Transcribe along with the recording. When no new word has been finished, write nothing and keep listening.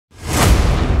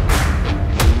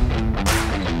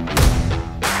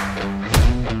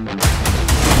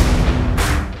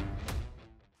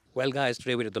Well, guys,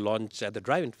 today we're at the launch at the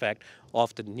drive, in fact,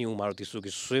 of the new Maruti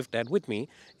Suzuki Swift. And with me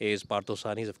is Partho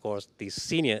Sani, he's, of course, the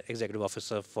Senior Executive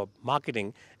Officer for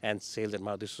Marketing and Sales at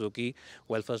Maruti Suzuki.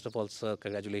 Well, first of all, sir,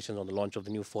 congratulations on the launch of the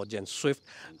new 4th Gen Swift.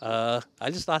 I'll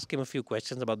just ask him a few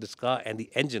questions about this car and the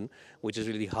engine, which is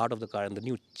really the heart of the car and the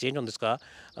new change on this car.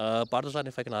 Partho Sani,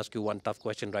 if I can ask you one tough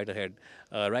question right ahead.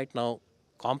 Right now,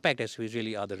 compact SUVs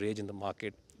really are the rage in the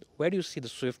market. Where do you see the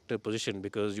Swift position?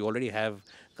 Because you already have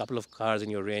a couple of cars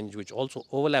in your range which also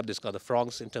overlap this car, the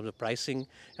Fronx in terms of pricing,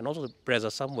 and also the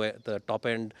Brezza somewhere. The top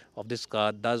end of this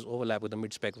car does overlap with the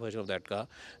mid-spec version of that car.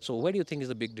 So where do you think is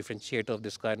the big differentiator of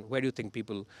this car, and where do you think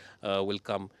people will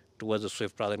come towards the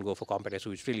Swift rather than go for compact SUVs,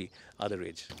 which really are the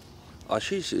rage?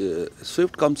 Ashish,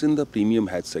 Swift comes in the premium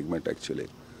hatch segment actually.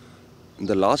 In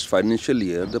the last financial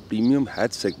year, the premium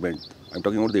hatch segment, I'm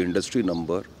talking about the industry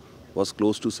number, was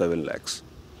close to 7 lakhs.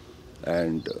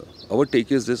 And our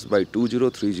take is this: by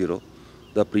 2030,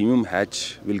 the premium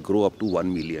hatch will grow up to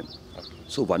 1 million.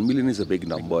 So 1 million is a big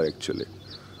number actually.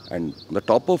 And on the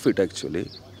top of it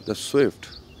actually, the Swift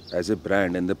as a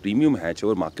brand and the premium hatch,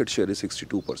 our market share is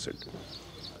 62%.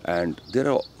 And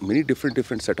there are many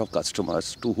different set of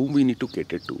customers to whom we need to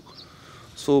cater to.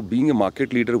 So being a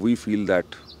market leader, we feel that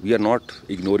we are not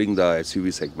ignoring the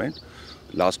SUV segment.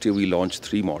 Last year we launched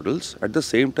 3 models. At the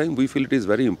same time, we feel it is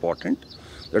very important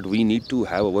that we need to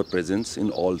have our presence in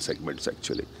all segments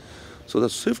actually. So the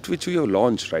Swift which we have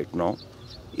launched right now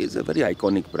is a very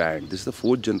iconic brand. This is the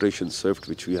 4th generation Swift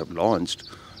which we have launched,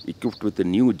 equipped with the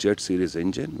new Jet series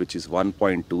engine, which is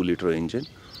 1.2 liter engine.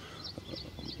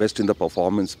 Best in the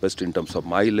performance, best in terms of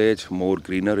mileage, more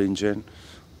greener engine.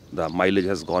 The mileage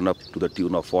has gone up to the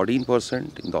tune of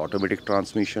 14% in the automatic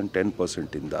transmission,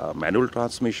 10% in the manual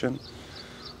transmission.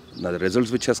 Now the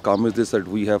results which has come is this, that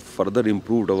we have further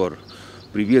improved our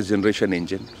previous generation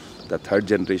engine, the 3rd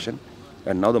generation,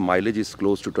 and now the mileage is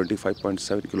close to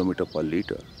 25.7 kilometer per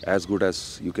liter, as good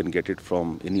as you can get it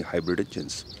from any hybrid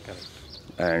engines. Correct.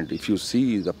 And if you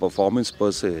see the performance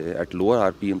per se at lower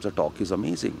RPMs, the torque is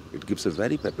amazing. It gives a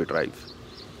very peppy drive.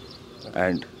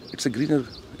 And it's a greener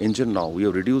engine now. We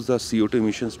have reduced the CO2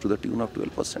 emissions to the tune of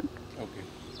 12%. Okay.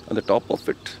 On the top of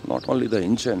it, not only the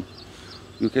engine,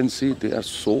 you can see there are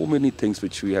so many things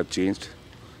which we have changed.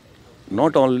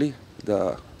 Not only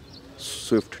the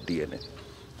Swift DNA.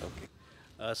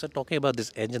 Okay. So talking about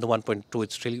this engine, the 1.2,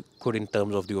 it's really good in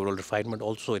terms of the overall refinement,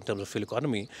 also in terms of fuel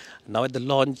economy. Now at the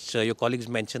launch, your colleagues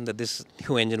mentioned that this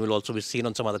new engine will also be seen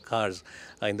on some other cars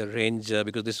in the range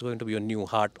because this is going to be a new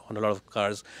heart on a lot of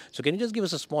cars. So can you just give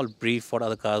us a small brief what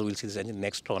other cars we'll see this engine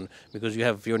next on? Because you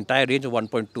have your entire range of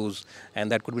 1.2s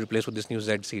and that could be replaced with this new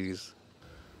Z series.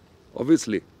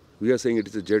 Obviously, we are saying it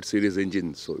is a Jet series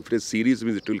engine. So if it is series,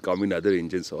 means it will come in other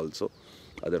engines also,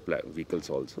 other vehicles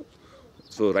also.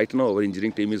 So right now our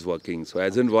engineering team is working. So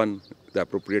as and when the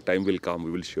appropriate time will come, we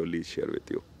will surely share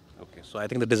with you. Okay, so I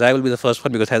think the Desire will be the first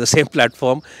one because it has the same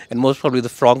platform, and most probably the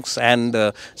Fronx and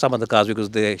some other cars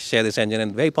because they share this engine,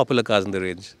 and very popular cars in the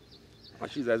range.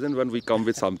 Ashish, as and when we come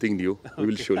with something new, we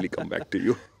will surely come back to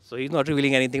you. So he's not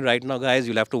revealing anything right now, guys.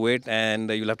 You'll have to wait and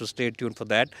you'll have to stay tuned for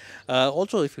that.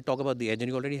 Also, if you talk about the engine,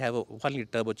 you already have a 1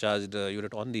 liter turbocharged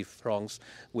unit on the Fronx,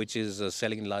 which is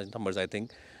selling in large numbers, I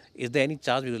think. Is there any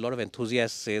chance, because a lot of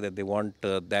enthusiasts say that they want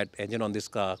that engine on this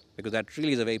car, because that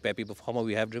really is a very peppy performer.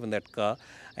 We have driven that car,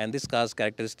 and this car's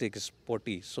characteristic is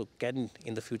sporty. So can,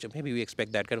 in the future, maybe we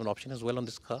expect that kind of an option as well on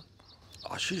this car?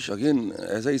 Ashish, again,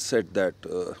 as I said that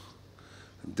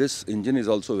this engine is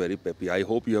also very peppy. I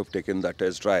hope you have taken that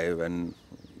test drive and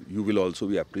you will also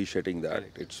be appreciating that.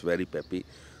 Correct. It's very peppy.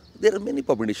 There are many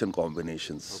combinations.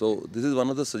 Okay. So this is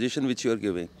one of the suggestions which you are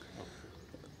giving.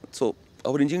 So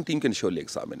our engineering team can surely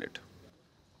examine it.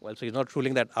 Well, so he's not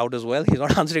ruling that out as well. He's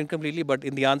not answering completely, but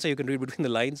in the answer you can read between the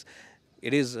lines.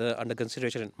 It is under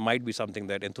consideration. It might be something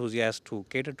that enthusiasts who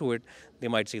cater to it, they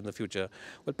might see in the future.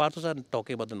 Well, Partho,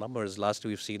 talking about the numbers, last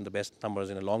we've seen the best numbers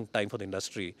in a long time for the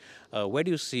industry. Where do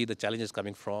you see the challenges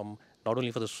coming from, not only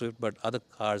for the Swift, but other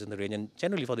cars in the range, and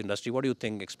generally for the industry? What do you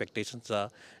think expectations are,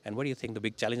 and what do you think the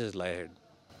big challenges lie ahead?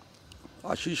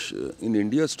 Ashish, in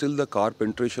India still the car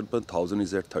penetration per 1,000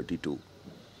 is at 32.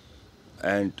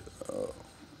 And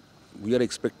we are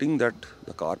expecting that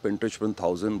the car penetration per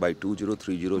 1,000 by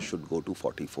 2030 should go to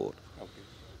 44. Okay.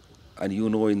 And you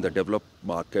know, in the developed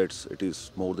markets, it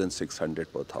is more than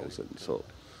 600 per 1,000. So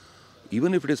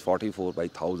even if it is 44 by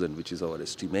 1,000, which is our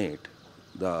estimate,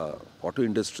 the auto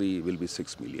industry will be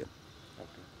 6 million. Okay.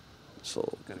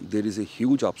 So there is a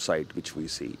huge upside which we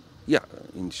see. Yeah,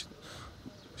 in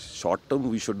short term,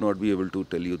 we should not be able to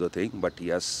tell you the thing, but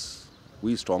yes,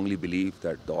 we strongly believe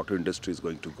that the auto industry is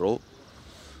going to grow.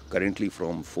 Currently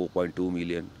from 4.2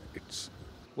 million, it's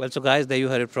Well, so guys, there you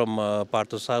heard it from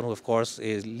Partho San, who of course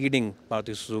is leading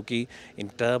Maruti Suzuki in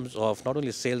terms of not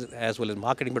only sales as well as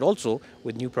marketing, but also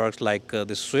with new products like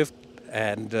the Swift.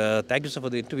 And thank you, sir, for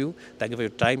the interview. Thank you for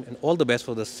your time, and all the best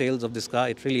for the sales of this car.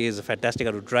 It really is a fantastic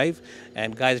car to drive.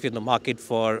 And guys, if you're in the market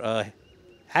for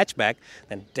hatchback,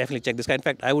 then definitely check this car. In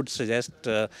fact, I would suggest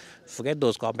forget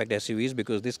those compact SUVs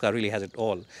because this car really has it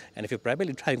all. And if you're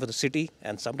primarily driving for the city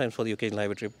and sometimes for the occasional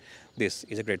highway trip, this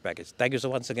is a great package. Thank you so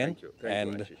once again, Thank you. Thank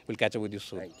you, and Ashish. we'll catch up with you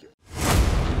soon. Thank you.